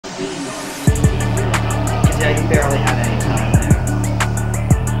you barely had any time there.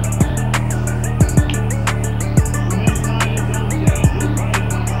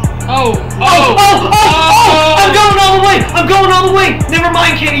 I'm going all the way! I'm going all the way! Never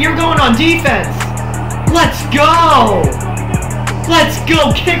mind, Katie, you're going on defense! Let's go! Let's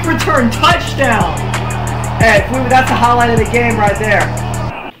go! Kick return touchdown! Hey, that's the highlight of the game right there.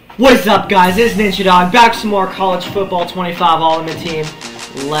 What is up, guys? It's Ninja Dog, back with some more college football 25 Ultimate Team.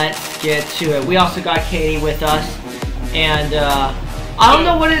 Let's get to it. We also got Katie with us, and I don't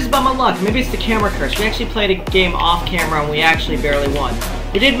know what it is about my luck. Maybe it's the camera curse. We actually played a game off camera, and we actually barely won.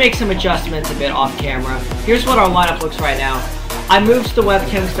 We did make some adjustments a bit off camera. Here's what our lineup looks right now. I moved the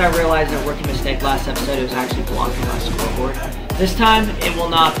webcam because I realized a rookie mistake last episode. It was actually blocking my scoreboard. This time, it will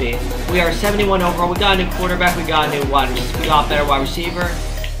not be. We are 71 overall. We got a new quarterback. We got a new wide receiver. We got a better wide receiver.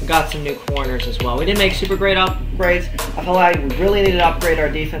 We got some new corners as well. We didn't make super great upgrades. I feel like we really needed to upgrade our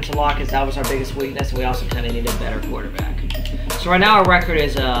defensive line because that was our biggest weakness, and we also kind of needed a better quarterback. So right now our record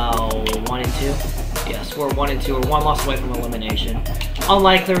is 1-2. Yes, we're 1-2. We're one loss away from elimination.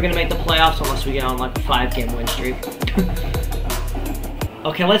 Unlikely we're gonna make the playoffs unless we get on like a 5-game win streak.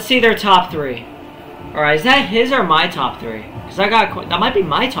 Okay, let's see their top three. All right, is that his or my top three? Because that might be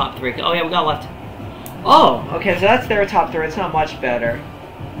my top three. Oh yeah, we got left. Oh, okay, so that's their top three. It's not much better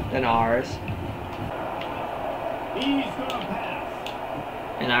than ours.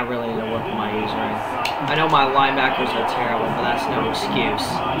 And I really need to work on my usering. I know my linebackers are terrible, but that's no excuse.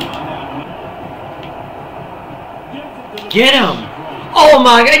 Get him! Oh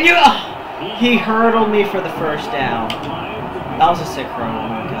my god, he hurdled me for the first down. That was a sick hurdle, I'm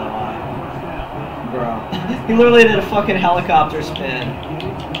not gonna lie. Bro. He literally did a fucking helicopter spin.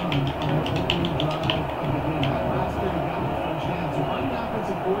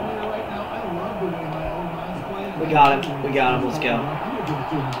 We got him, let's go.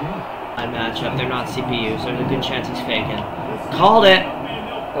 I matchup, they're not CPUs, there's a good chance he's faking. Called it!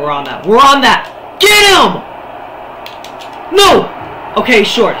 We're on that, Get him! No! Okay, he's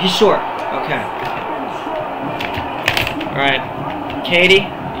short, Okay. Alright, Katie,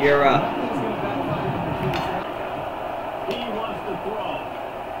 you're up.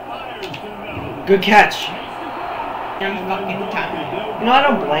 Good catch. You know, I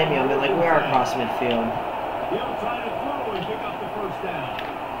don't blame you. I mean, like, we are across midfield.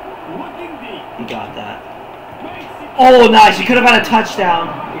 He got that. Oh, nice. You could have had a touchdown.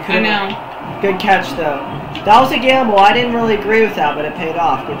 I know. Good catch, though. That was a gamble. I didn't really agree with that, but it paid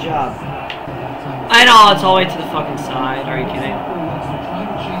off. Good job. I know, it's all the way to the fucking side. Are you kidding?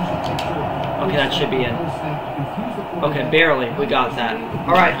 Okay, that should be in. Okay, barely. We got that.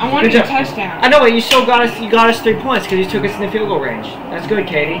 Alright. I wanted a touchdown. I know, but you still got us 3 points because you took us in the field goal range. That's good,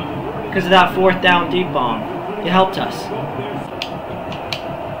 Katie. Because of that 4th down deep bomb. You helped us.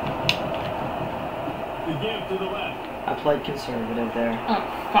 I played conservative there. Oh,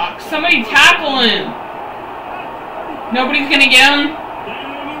 fuck. Somebody tackle him! Nobody's gonna get him?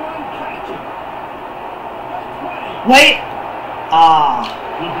 Wait! Ah.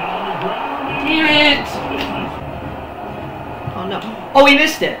 Damn it! Oh no. Oh, he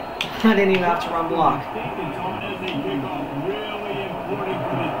missed it! I didn't even have to run block.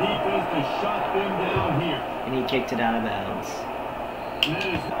 And he kicked it out of bounds.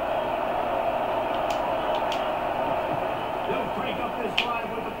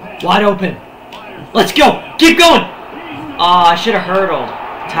 Wide open. Let's go! Keep going! Oh, I should have hurdled.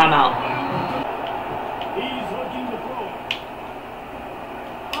 Timeout.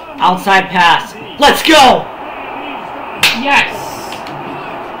 Outside pass. Let's go! Yes!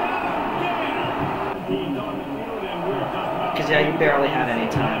 Because, yeah, you barely had any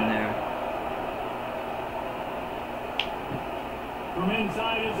time there.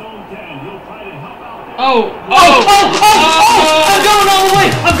 Oh!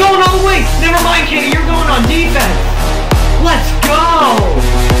 I'm going all the way! Never mind, Katie, you're going on defense! Let's go!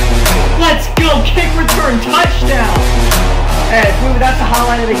 Let's go! Kick return touchdown! Hey, that's the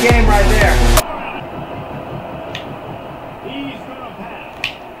highlight of the game right there.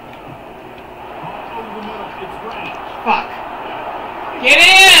 Fuck. Get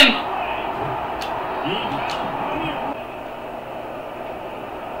him!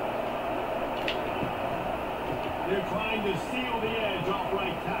 They're trying to seal the edge off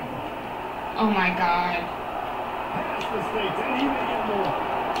right tackle. Oh my god. Pass mistakes, and he may get more.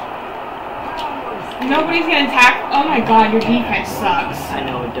 Nobody's gonna tackle. Oh my god, your defense sucks. I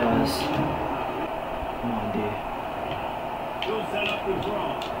know it does. Come on, dude. He'll set up the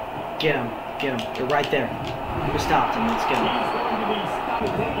draw. Get him. They're right there. We stopped him. Let's go. He's going to be stopped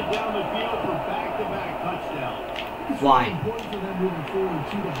and take it down the field for back-to-back touchdowns. Why?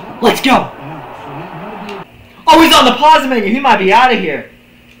 Let's go! Oh, he's on the pause menu. He might be out of here.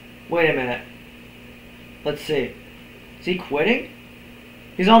 Wait a minute. Let's see. Is he quitting?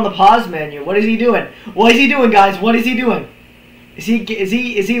 He's on the pause menu. What is he doing? What is he doing, guys? What is he doing? Is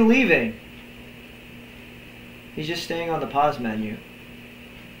he leaving? He's just staying on the pause menu.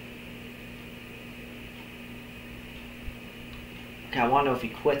 Okay, I want to know if he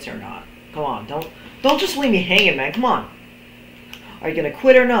quits or not. Come on, don't just leave me hanging, man. Come on. Are you gonna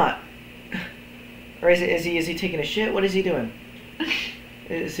quit or not? Or is he taking a shit? What is he doing?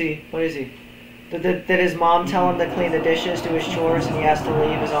 What is he? Did his mom tell him to clean the dishes, do his chores, and he has to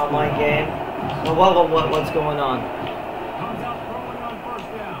leave his online game? Well, what's going on?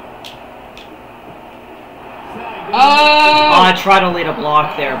 Oh! I tried to lead a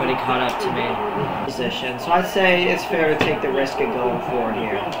block there, but he caught up to me. Position. So I'd say it's fair to take the risk of going forward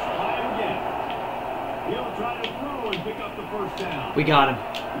here. We got him.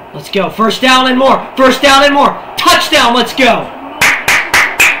 Let's go. First down and more. First down and more. Touchdown. Let's go.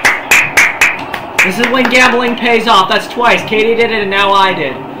 This is when gambling pays off. That's twice. Katie did it and now I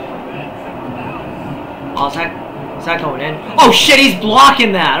did. Oh, is that going in? Oh shit, he's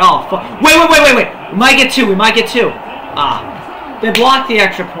blocking that. Oh fuck. Wait. We might get two. Ah. They blocked the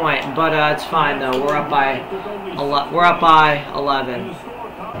extra point, but it's fine though. We're up by 11.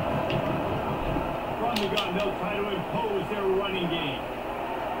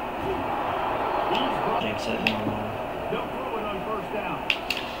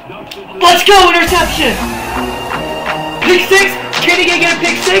 Let's go! Interception! Pick six! Can he get a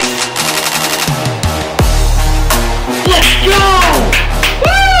pick six? Let's go!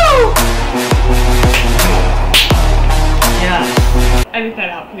 Woo! Yes. Edit that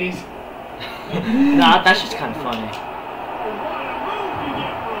out, please. Nah, that's just kind of funny.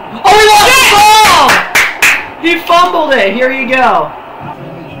 Oh, he lost the ball! He fumbled it. Here you go.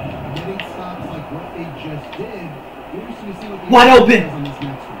 Wide open.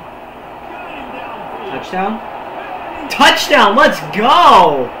 Touchdown. Touchdown. Let's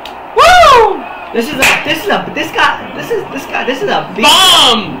go. Woo! This is a beat.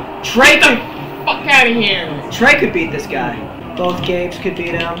 Bomb. Trey Get the fuck out of here. Trey could beat this guy. Both Gabes could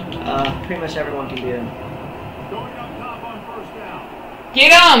beat him. Pretty much everyone can beat him.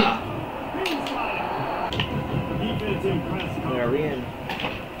 Get him. Where are we in?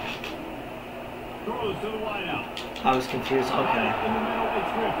 I was confused. Okay.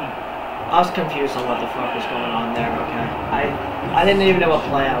 I was confused on what the fuck was going on there. Okay. I didn't even know what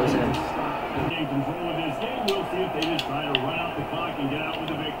play I was in.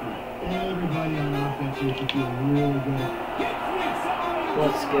 Everybody on offense here should feel really good.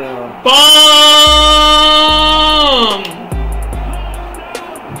 Let's go. Bomb.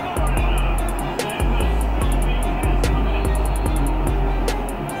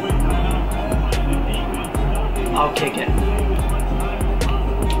 I'll kick it.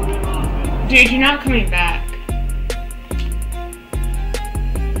 Dude, you're not coming back.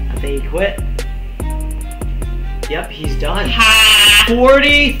 I think he quit. Yep, he's done. Ha!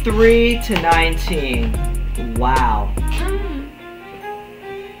 43-19. Wow.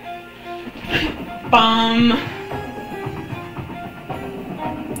 Bum.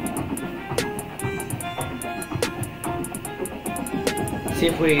 See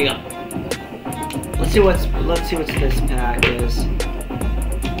if we. Let's see what this pack is.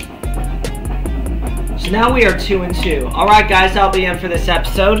 So now we are 2-2. All right, guys, that'll be it for this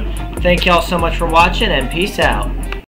episode. Thank y'all so much for watching, and peace out.